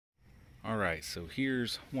Alright, so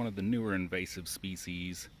here's one of the newer invasive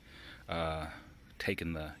species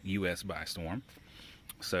taking the US by storm.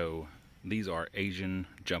 So these are Asian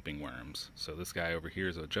jumping worms. So this guy over here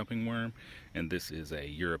is a jumping worm, and this is a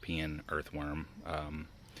European earthworm,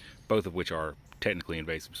 both of which are technically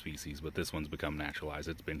invasive species, but this one's become naturalized.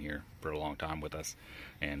 It's been here for a long time with us,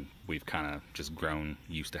 and we've kind of just grown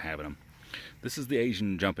used to having them. This is the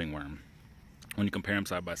Asian jumping worm. When you compare them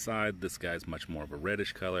side by side, this guy's much more of a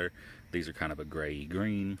reddish color. These are kind of a gray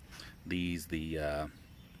green. These,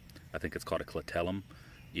 I think it's called a clitellum,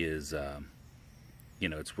 is, you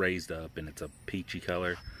know, it's raised up and it's a peachy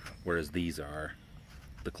color, whereas these are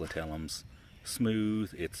the clitellums.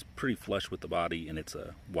 Smooth, it's pretty flush with the body, and it's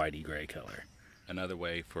a whitey gray color. Another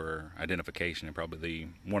way for identification, and probably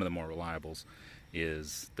one of the more reliables,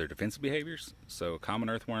 is their defensive behaviors. So a common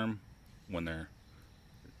earthworm, when they're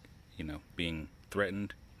being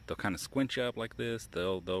threatened, they'll kind of squinch up like this.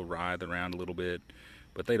 They'll writhe around a little bit,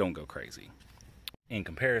 but they don't go crazy. In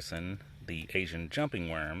comparison, the Asian jumping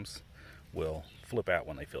worms will flip out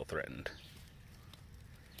when they feel threatened.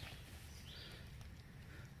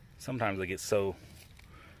 Sometimes they get so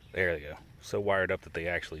wired up that they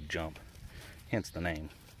actually jump, hence the name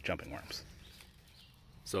jumping worms.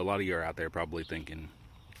 So a lot of you are out there probably thinking,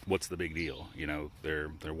 what's the big deal? You know, they're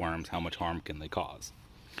worms, how much harm can they cause?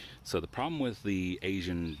 So the problem with the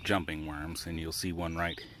Asian jumping worms, and you'll see one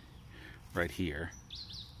right here,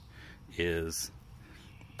 is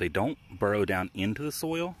they don't burrow down into the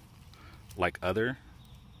soil like other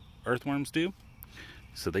earthworms do.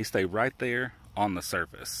 So they stay right there on the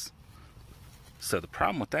surface. So the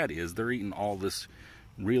problem with that is they're eating all this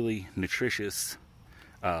really nutritious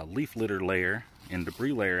leaf litter layer and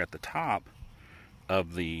debris layer at the top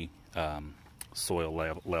of the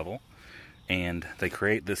soil level. And they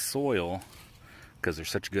create this soil, because they're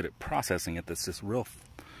such good at processing it, that's this real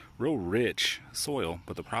rich soil.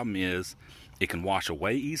 But the problem is it can wash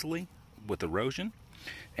away easily with erosion,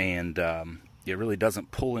 and it really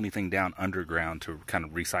doesn't pull anything down underground to kind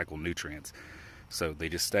of recycle nutrients. So they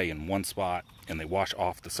just stay in one spot and they wash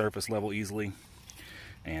off the surface level easily,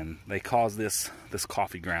 and they cause this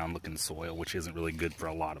coffee ground looking soil, which isn't really good for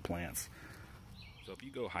a lot of plants. So if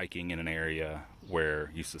you go hiking in an area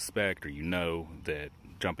where you suspect or you know that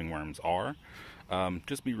jumping worms are,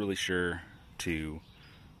 just be really sure to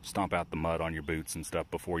stomp out the mud on your boots and stuff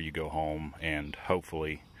before you go home, and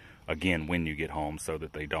hopefully again when you get home, so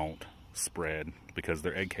that they don't spread, because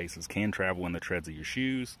their egg cases can travel in the treads of your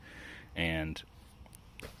shoes and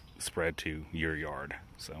spread to your yard.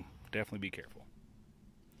 So definitely be careful.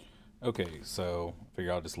 Okay, so I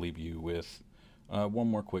figure I'll just leave you with one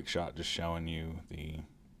more quick shot, just showing you the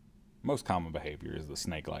most common behavior is the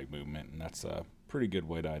snake-like movement, and that's a pretty good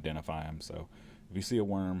way to identify them. So if you see a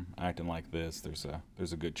worm acting like this, there's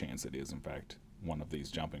a good chance it is in fact one of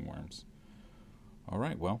these jumping worms. All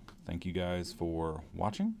right, well, thank you guys for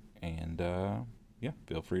watching, and yeah,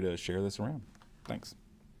 feel free to share this around. Thanks.